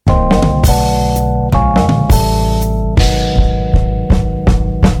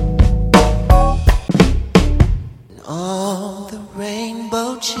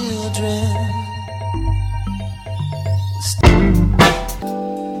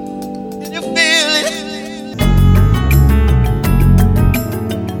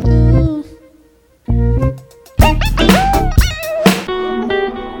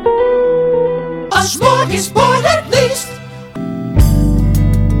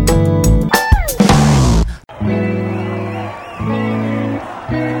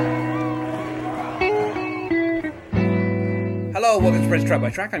Prince Track by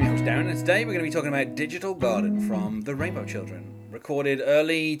Track. I'm your host Darren, and today we're going to be talking about Digital Garden from the Rainbow Children. Recorded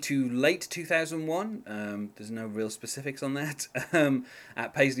early to late 2001, there's no real specifics on that,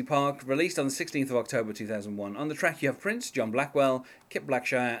 at Paisley Park. Released on the 16th of October 2001. On the track you have Prince, John Blackwell, Kip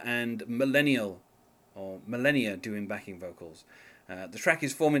Blackshire, and Millennia doing backing vocals. The track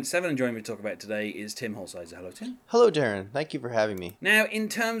is 4 minutes 7, and joining me to talk about it today is Tim Holsizer. Hello, Tim. Hello, Darren. Thank you for having me. Now, in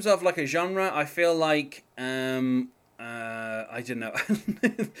terms of like a genre, I feel like I don't know.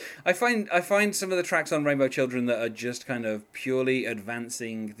 I find some of the tracks on Rainbow Children that are just kind of purely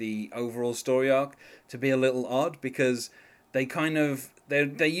advancing the overall story arc to be a little odd, because they're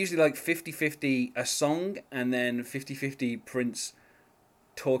usually like 50-50 a song and then 50-50 Prince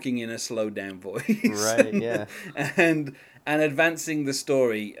talking in a slowed down voice. Right, yeah. and advancing the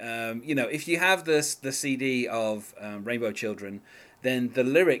story. If you have the CD of Rainbow Children, then the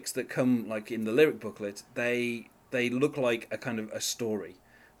lyrics that come like in the lyric booklet, they look like a kind of a story,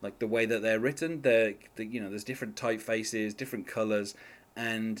 like the way that they're written. There's different typefaces, different colors,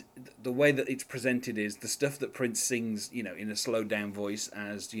 and the way that it's presented is the stuff that Prince sings, in a slowed down voice,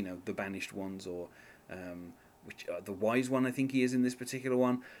 as the Banished Ones, or the Wise One, I think he is in this particular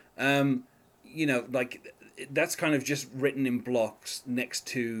one. That's kind of just written in blocks next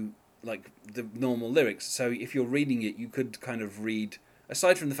to like the normal lyrics. So if you're reading it, you could kind of read,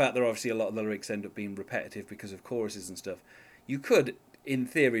 aside from the fact that obviously a lot of the lyrics end up being repetitive because of choruses and stuff, you could, in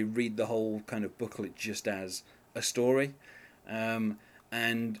theory, read the whole kind of booklet just as a story. And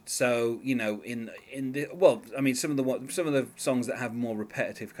so, some of the songs that have more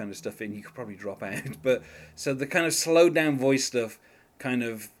repetitive kind of stuff in, you could probably drop out. But so the kind of slowed down voice stuff, kind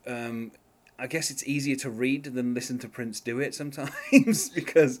of, I guess it's easier to read than listen to Prince do it sometimes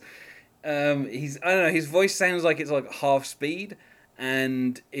because his voice sounds like it's like half speed,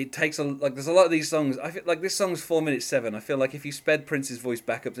 and it takes there's a lot of these songs. I feel like this song's 4 minutes 7. I feel like if you sped Prince's voice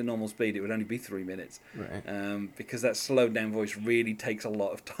back up to normal speed, it would only be 3 minutes. Right. Because that slowed down voice really takes a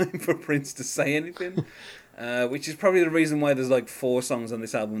lot of time for Prince to say anything, which is probably the reason why there's like 4 songs on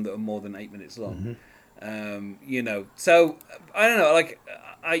this album that are more than 8 minutes long. Mm-hmm. So I don't know. Like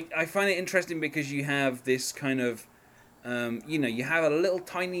I find it interesting because you have this kind of. You have a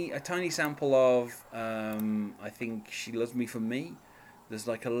tiny sample of, I think She Loves Me For Me. There's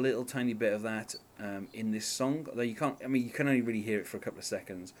like a little tiny bit of that in this song, although you can only really hear it for a couple of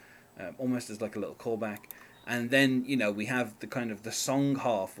seconds, almost as like a little callback. And then, we have the kind of the song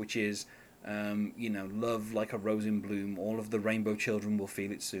half, which is, love like a rose in bloom, all of the rainbow children will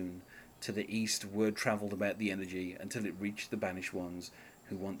feel it soon. To the east, word travelled about the energy until it reached the banished ones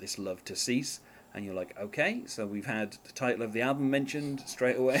who want this love to cease. And you're like, okay, so we've had the title of the album mentioned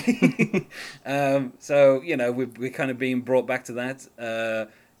straight away. We're kind of being brought back to that.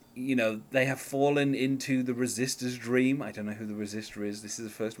 They have fallen into the Resistor's dream. I don't know who the Resistor is. This is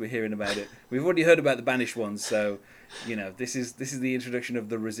the first we're hearing about it. We've already heard about the Banished Ones, so this is the introduction of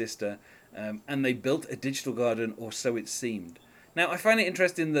the Resistor. And they built a digital garden, or so it seemed. Now, I find it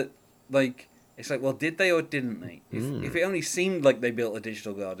interesting that, it's like, well, did they or didn't they? If it only seemed like they built a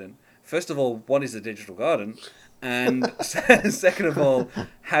digital garden, first of all, what is a digital garden? And second of all,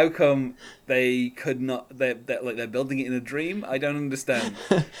 how come they could not? They're building it in a dream. I don't understand.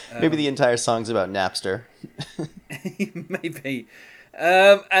 Maybe the entire song's about Napster. Maybe.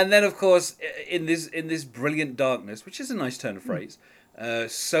 And then, of course, in this brilliant darkness, which is a nice turn of phrase,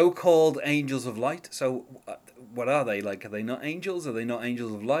 so-called angels of light. So, what are they? Like, are they not angels? Are they not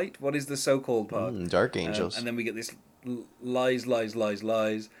angels of light? What is the so-called part? Dark angels. And then we get this lies.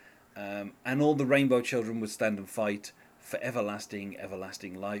 And all the rainbow children would stand and fight for everlasting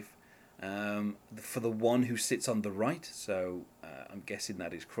life. For the one who sits on the right, so I'm guessing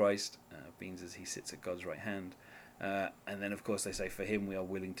that is Christ, being as he sits at God's right hand. And then, of course, they say, for him we are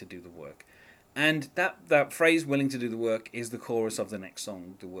willing to do the work. And that phrase, willing to do the work, is the chorus of the next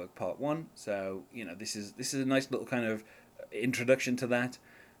song, The Work Part 1. So, this is a nice little kind of introduction to that.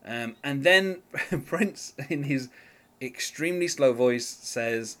 And then Prince, in his extremely slow voice,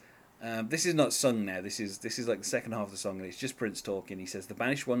 says... this is not sung now. This is like the second half of the song, and it's just Prince talking. He says, the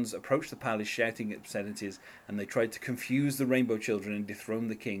banished ones approached the palace shouting obscenities, and they tried to confuse the rainbow children and dethrone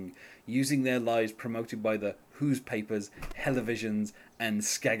the king, using their lies promoted by the Who's Papers, Televisions, and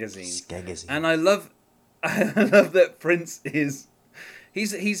Skagazine. And I love that Prince is...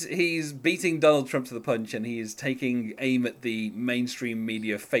 He's beating Donald Trump to the punch, and he is taking aim at the mainstream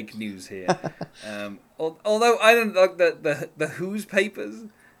media fake news here. Although I don't like the Who's Papers...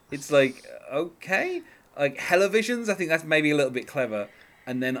 It's like, okay. Like, Televisions, I think that's maybe a little bit clever.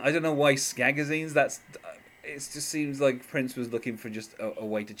 And then, I don't know why Skagazines, it just seems like Prince was looking for just a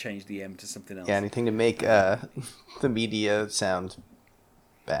way to change the M to something else. Yeah, anything to make the media sound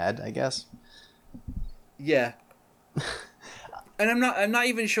bad, I guess. Yeah. And I'm not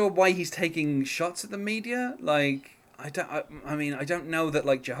even sure why he's taking shots at the media. Like, I mean, I don't know that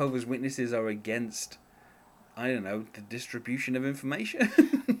like Jehovah's Witnesses are against, I don't know, the distribution of information.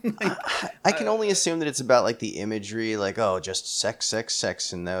 Like, I can only assume that it's about like the imagery, like, oh, just sex, sex,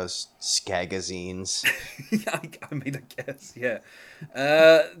 sex in those skagazines. yeah, I mean, I guess, yeah.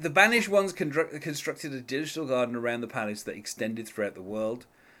 The Banished Ones constructed a digital garden around the palace that extended throughout the world.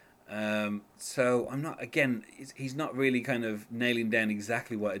 So I'm not, again, he's not really kind of nailing down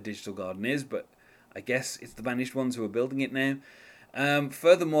exactly what a digital garden is, but I guess it's the Banished Ones who are building it now.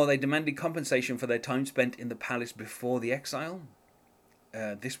 Furthermore, they demanded compensation for their time spent in the palace before the exile.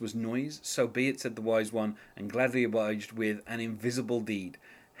 This was noise, so be it, said the wise one, and gladly obliged with an invisible deed.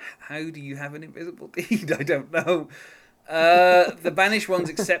 How do you have an invisible deed? I don't know. The banished ones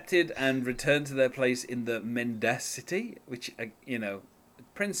accepted and returned to their place in the Mendas city, which,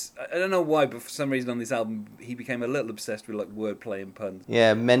 Prince, I don't know why, but for some reason on this album, he became a little obsessed with like wordplay and puns.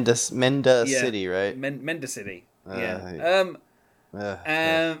 Yeah, Menda City, right? Menda City. Yeah.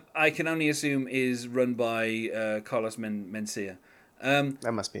 I can only assume is run by Carlos Mencia.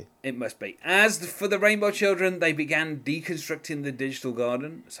 That must be. It must be. As for the Rainbow Children, they began deconstructing the digital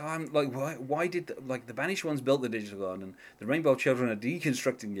garden. So I'm like, why did the Banished Ones built the digital garden? The Rainbow Children are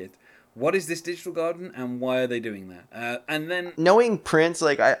deconstructing it. What is this digital garden, and why are they doing that? And then knowing Prince,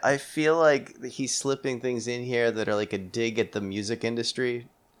 like I feel like he's slipping things in here that are like a dig at the music industry.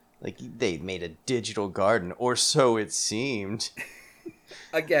 Like they made a digital garden, or so it seemed.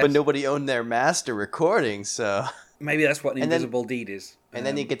 I guess, but nobody owned their master recording, so. Maybe that's what an invisible deed is. And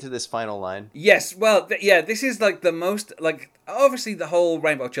then you get to this final line. Yes, well, this is like the most, like, obviously the whole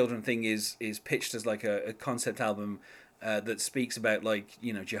Rainbow Children thing is pitched as like a concept album that speaks about, like,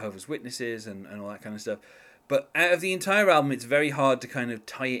 Jehovah's Witnesses and all that kind of stuff. But out of the entire album, it's very hard to kind of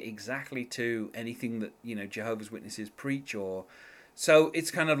tie it exactly to anything that, Jehovah's Witnesses preach or... So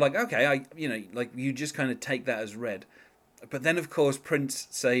it's kind of like, okay, you just kind of take that as read. But then, of course, Prince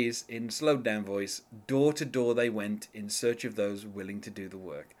says in slowed down voice, door to door they went in search of those willing to do the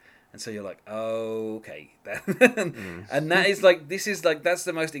work. And so you're like, oh, okay. And that is like, that's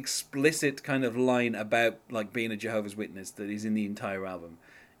the most explicit kind of line about like being a Jehovah's Witness that is in the entire album.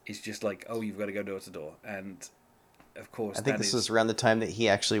 It's just like, oh, you've got to go door to door. And of course, I think this was around the time that he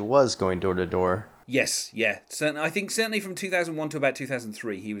actually was going door to door. Yes, yeah. I think certainly from 2001 to about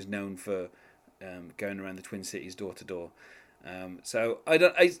 2003, he was known for going around the Twin Cities door to door. So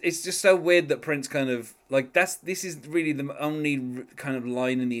it's just so weird that Prince kind of like this is really the only kind of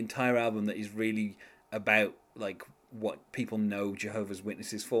line in the entire album that is really about like what people know Jehovah's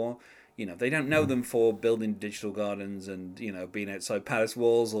Witnesses for. They don't know them for building digital gardens and being outside palace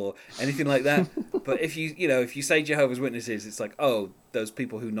walls or anything like that. But if you say Jehovah's Witnesses, it's like, oh, those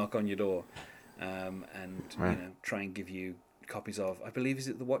people who knock on your door and try and give you copies of, I believe, is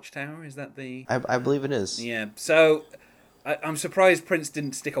it the Watchtower? Is that the... I believe it is. Yeah, so I'm surprised Prince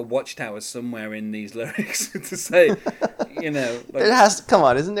didn't stick a Watchtower somewhere in these lyrics to say, like... It has to, come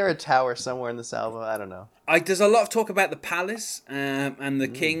on, isn't there a tower somewhere in this album? I don't know. There's a lot of talk about the palace and the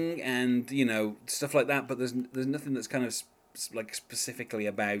king and, stuff like that, but there's nothing that's kind of like specifically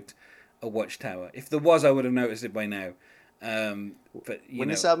about a Watchtower. If there was, I would have noticed it by now. But when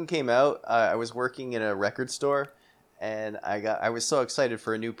this album came out, I was working in a record store. And I was so excited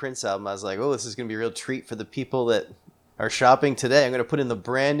for a new Prince album. I was like, oh, this is going to be a real treat for the people that are shopping today. I'm going to put in the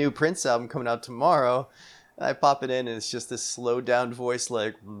brand new Prince album coming out tomorrow. And I pop it in, and it's just this slowed down voice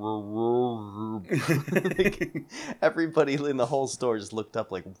like... like everybody in the whole store just looked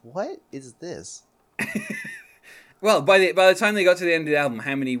up like, what is this? Well, by the time they got to the end of the album,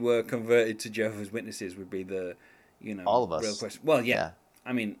 how many were converted to Jehovah's Witnesses would be the, all of us. Real question. Well, yeah.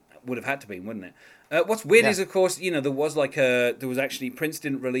 I mean, would have had to be, wouldn't it? What's weird is, of course, there was actually, Prince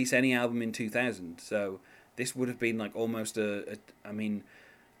didn't release any album in 2000, so this would have been like almost Rave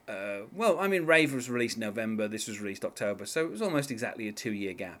was released November, this was released October, so it was almost exactly a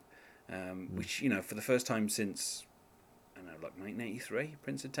 2-year gap, which, for the first time since, I don't know, like 1983,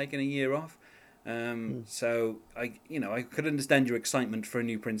 Prince had taken a year off. So I could understand your excitement for a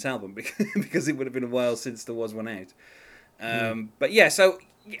new Prince album because it would have been a while since there was one out. But yeah, so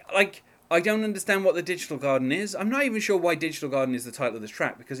like I don't understand what the Digital Garden is. I'm not even sure why Digital Garden is the title of this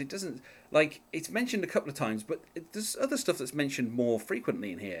track because it doesn't, like, it's mentioned a couple of times, but there's other stuff that's mentioned more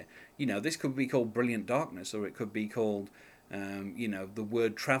frequently in here. This could be called Brilliant Darkness, or it could be called The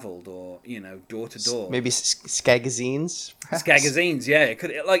Word Travelled, or Door to Door. Maybe Skagazines. Skagazines, yeah. It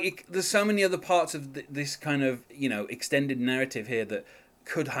could there's so many other parts of this kind of extended narrative here that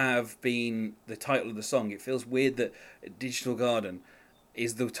could have been the title of the song. It feels weird that Digital Garden.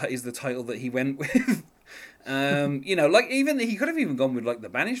 is the title that he went with. Like even he could have even gone with like the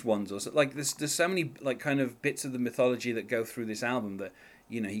Banished Ones or so, like there's so many like kind of bits of the mythology that go through this album that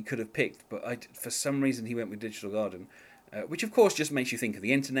he could have picked, but for some reason he went with Digital Garden, which of course just makes you think of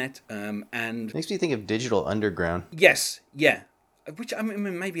the internet. And Makes me think of Digital Underground. yes, yeah, which I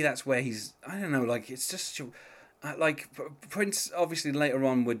mean maybe that's where he's, I don't know, like it's just like Prince obviously later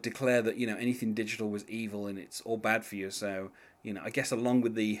on would declare that anything digital was evil and it's all bad for you. So I guess along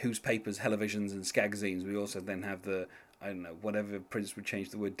with the Whose Papers, Televisions, and Skagazines, we also then have the, I don't know, whatever Prince would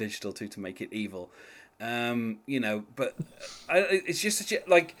change the word digital to make it evil. But it's just such a,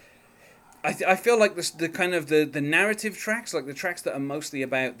 like, I feel like the kind of the narrative tracks, like the tracks that are mostly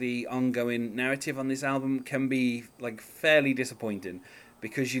about the ongoing narrative on this album, can be like fairly disappointing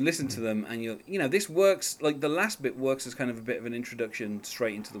because you listen to them and this works, like the last bit works as kind of a bit of an introduction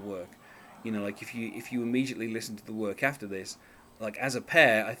straight into the work. Like if you immediately listen to the work after this, like as a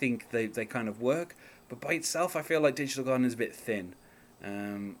pair, I think they kind of work. But by itself, I feel like Digital Garden is a bit thin.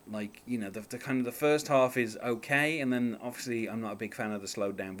 The kind of the first half is okay, and then obviously I'm not a big fan of the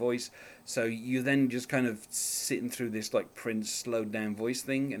slowed down voice. So you then just kind of sitting through this like Prince slowed down voice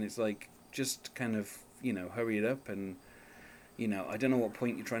thing, and it's like just kind of hurry it up. And I don't know what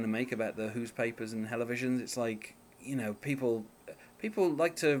point you're trying to make about the Whose Papers and Televisions. It's like people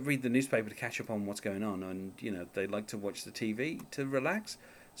like to read the newspaper to catch up on what's going on, and they like to watch the TV to relax.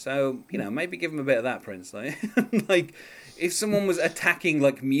 So maybe give them a bit of that, Prince. Like, like if someone was attacking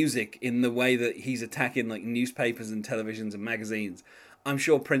like music in the way that he's attacking like newspapers and televisions and magazines, I'm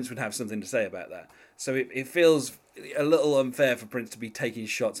sure Prince would have something to say about that. So it feels a little unfair for Prince to be taking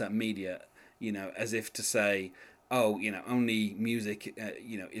shots at media, as if to say, oh, only music,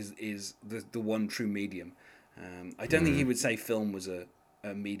 is the one true medium. I don't think he would say film was a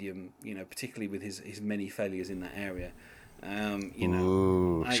medium, particularly with his many failures in that area.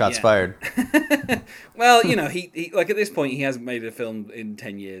 Ooh, shots fired. Well, he like at this point he hasn't made a film in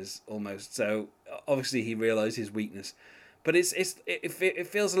 10 years almost, so obviously he realised his weakness. But it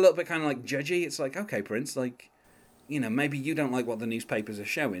feels a little bit kind of like judgy. It's like, okay, Prince, like maybe you don't like what the newspapers are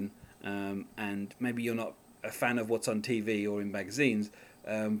showing, and maybe you're not a fan of what's on TV or in magazines.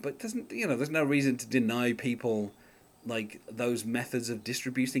 But there's no reason to deny people like those methods of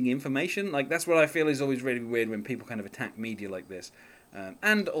distributing information. Like that's what I feel is always really weird when people kind of attack media like this,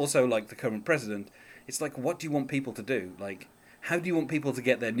 and also like the current president. It's like, what do you want people to do? Like, how do you want people to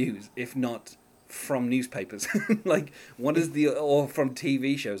get their news if not from newspapers? Like, what is or from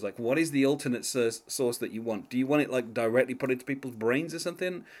TV shows? Like, what is the alternate source that you want? Do you want it like directly put into people's brains or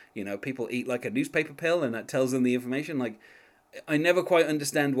something? People eat like a newspaper pill and that tells them the information. Like, I never quite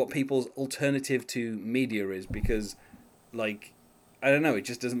understand what people's alternative to media is, because, like, I don't know, it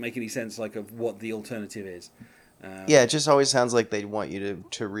just doesn't make any sense, like, of what the alternative is. Yeah, it just always sounds like they want you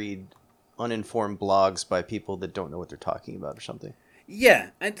to read uninformed blogs by people that don't know what they're talking about or something. Yeah,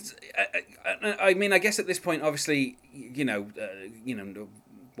 and I mean, I guess at this point, obviously,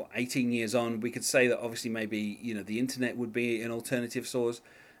 18 years on, we could say that obviously maybe the internet would be an alternative source.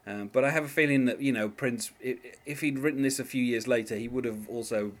 But I have a feeling that Prince, if he'd written this a few years later, he would have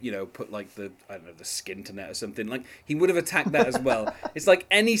also put like the Skinternet or something. Like he would have attacked that as well. It's like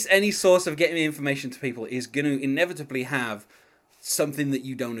any source of getting information to people is going to inevitably have something that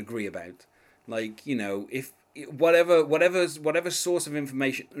you don't agree about. Like if whatever source of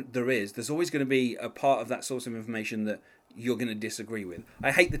information there is, there's always going to be a part of that source of information that you're going to disagree with.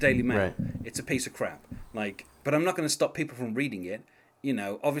 I hate the Daily Mail. Right. It's a piece of crap. Like, but I'm not going to stop people from reading it.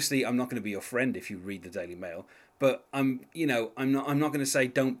 Obviously, I'm not going to be your friend if you read the Daily Mail, but I'm not going to say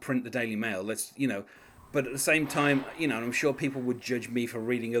don't print the Daily Mail. But at the same time, I'm sure people would judge me for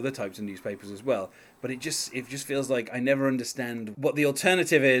reading other types of newspapers as well. But it just feels like I never understand what the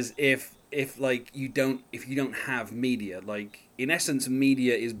alternative is if you don't have media. Like, in essence,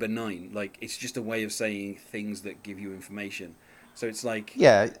 media is benign. Like, it's just a way of saying things that give you information. So it's like,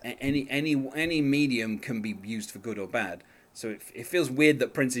 yeah, any medium can be used for good or bad. So it feels weird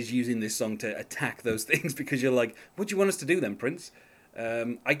that Prince is using this song to attack those things, because you're like, what do you want us to do then, Prince?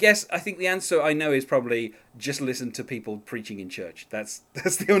 I think the answer I know is probably just listen to people preaching in church. That's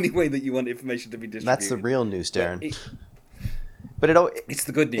the only way that you want information to be distributed. That's the real news, Darren. But it's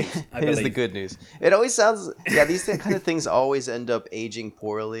the good news. It is the good news. It always sounds, these kind of things always end up aging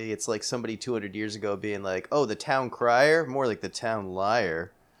poorly. It's like somebody 200 years ago being like, oh, the town crier? More like the town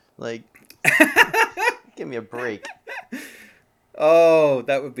liar. Like, give me a break. Oh,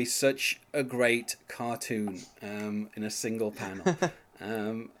 that would be such a great cartoon in a single panel.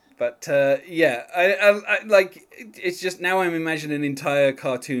 But But yeah, I like it's just now I'm imagining entire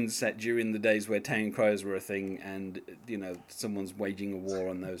cartoons set during the days where town criers were a thing, and someone's waging a war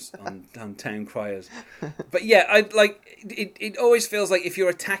on those on town criers. But yeah, I like it. It always feels like if you're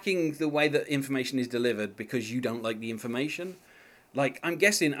attacking the way that information is delivered because you don't like the information. Like, I'm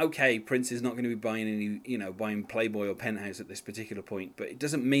guessing, okay, Prince is not going to be buying buying Playboy or Penthouse at this particular point, but it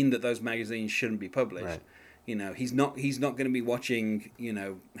doesn't mean that those magazines shouldn't be published. Right. He's not going to be watching,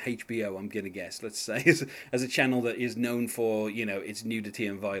 HBO, I'm going to guess, let's say, as a channel that is known for, its nudity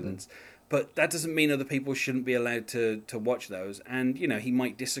and violence. But that doesn't mean other people shouldn't be allowed to watch those. And, he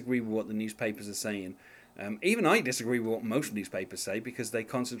might disagree with what the newspapers are saying. Even I disagree with what most newspapers say because they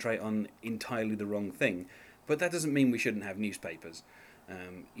concentrate on entirely the wrong thing. But that doesn't mean we shouldn't have newspapers.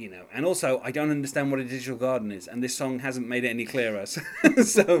 And also, I don't understand what a digital garden is. And this song hasn't made it any clearer.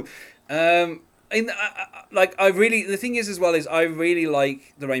 So, the thing is as well is I really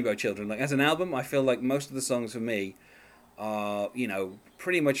like the Rainbow Children. Like as an album, I feel like most of the songs for me are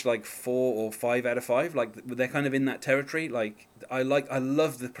pretty much like 4 or 5 out of 5. Like they're kind of in that territory. Like I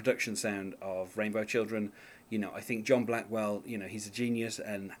love the production sound of Rainbow Children. I think John Blackwell, he's a genius,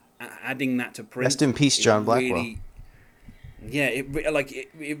 and adding that to Prince. Rest in peace, John Blackwell. Yeah,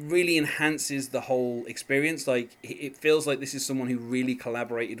 it really enhances the whole experience. Like it feels like this is someone who really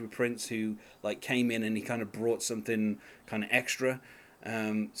collaborated with Prince, who like came in and he kind of brought something kind of extra.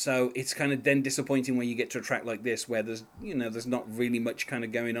 So it's kind of then disappointing when you get to a track like this where there's not really much kind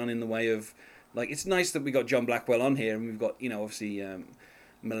of going on in the way of like it's nice that we got John Blackwell on here and we've got obviously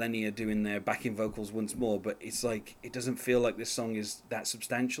Millennia doing their backing vocals once more, but it's like it doesn't feel like this song is that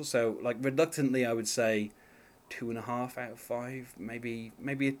substantial. So like reluctantly, I would say 2.5 out of 5, maybe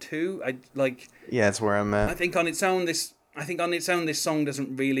a 2. Yeah, that's where I'm at. I think on its own this song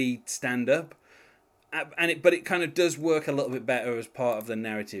doesn't really stand up, but it kind of does work a little bit better as part of the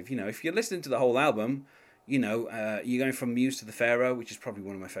narrative. If you're listening to the whole album, you're going from Muse to the Pharaoh, which is probably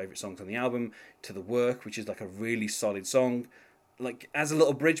one of my favorite songs on the album, to The Work, which is like a really solid song. Like as a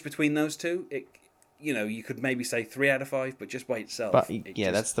little bridge between those two, you could maybe say 3 out of 5, but just by itself. But,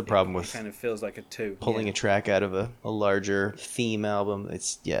 that's the problem with it kind of feels like a 2. Pulling a track out of a larger theme album.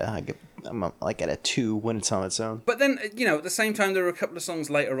 I'm like at a 2 when it's on its own. But then, at the same time, there are a couple of songs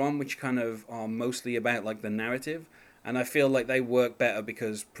later on which kind of are mostly about like the narrative, and I feel like they work better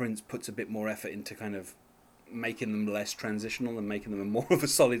because Prince puts a bit more effort into kind of making them less transitional and making them more of a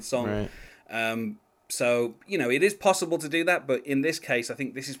solid song. Right. So, it is possible to do that, but in this case, I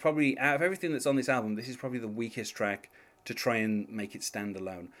think this is probably, out of everything that's on this album, this is probably the weakest track to try and make it stand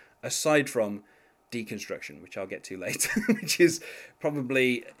alone. Aside from Deconstruction, which I'll get to later, which is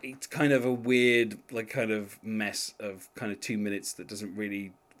probably, it's kind of a weird, like, kind of mess of kind of 2 minutes that doesn't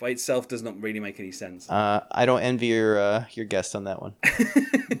really, by itself, does not really make any sense. I don't envy your guest on that one.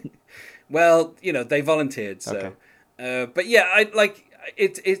 Well, they volunteered, so. Okay. But yeah,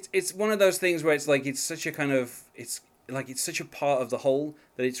 it's one of those things where it's like it's such a kind of it's such a part of the whole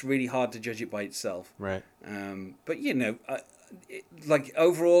that it's really hard to judge it by itself. Right. But like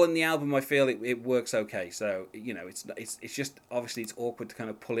overall in the album, I feel it works okay. So it's just obviously it's awkward to kind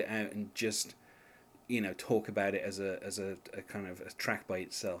of pull it out and just talk about it as a kind of a track by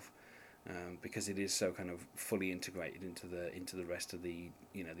itself, because it is so kind of fully integrated into the rest of the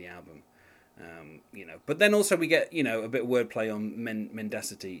the album. But then also we get a bit of wordplay on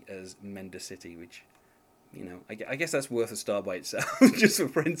mendacity as mendacity, which I guess that's worth a star by itself, just for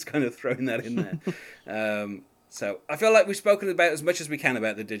Prince kind of throwing that in there. So I feel like we've spoken about as much as we can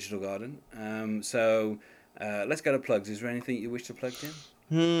about the Digital Garden. So let's go to plugs. Is there anything you wish to plug, Tim?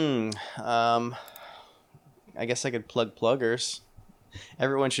 I guess I could plug Pluggers.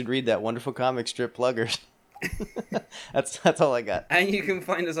 Everyone should read that wonderful comic strip, Pluggers. That's all I got. And you can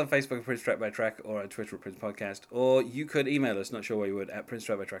find us on Facebook at Prince Track by Track, or on Twitter at Prince Podcast, or you could email us, not sure why you would, at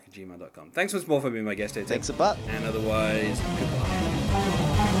princetrackbytrack@gmail.com. Thanks once more for being my guest here, Tim. Thanks a lot. And otherwise, goodbye.